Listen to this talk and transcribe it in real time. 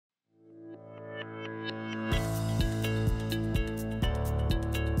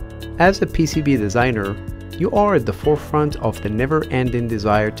As a PCB designer, you are at the forefront of the never-ending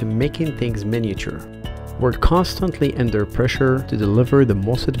desire to making things miniature. We're constantly under pressure to deliver the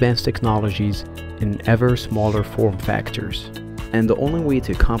most advanced technologies in ever smaller form factors. And the only way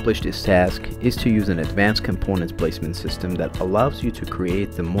to accomplish this task is to use an advanced component placement system that allows you to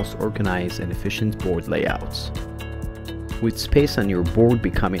create the most organized and efficient board layouts. With space on your board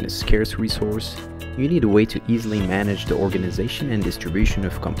becoming a scarce resource, you need a way to easily manage the organization and distribution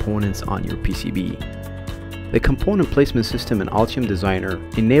of components on your PCB. The component placement system in Altium Designer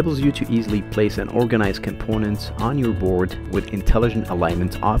enables you to easily place and organize components on your board with intelligent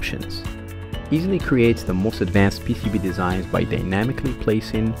alignment options. Easily creates the most advanced PCB designs by dynamically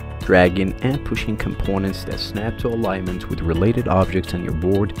placing, dragging, and pushing components that snap to alignment with related objects on your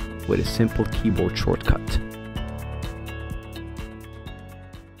board with a simple keyboard shortcut.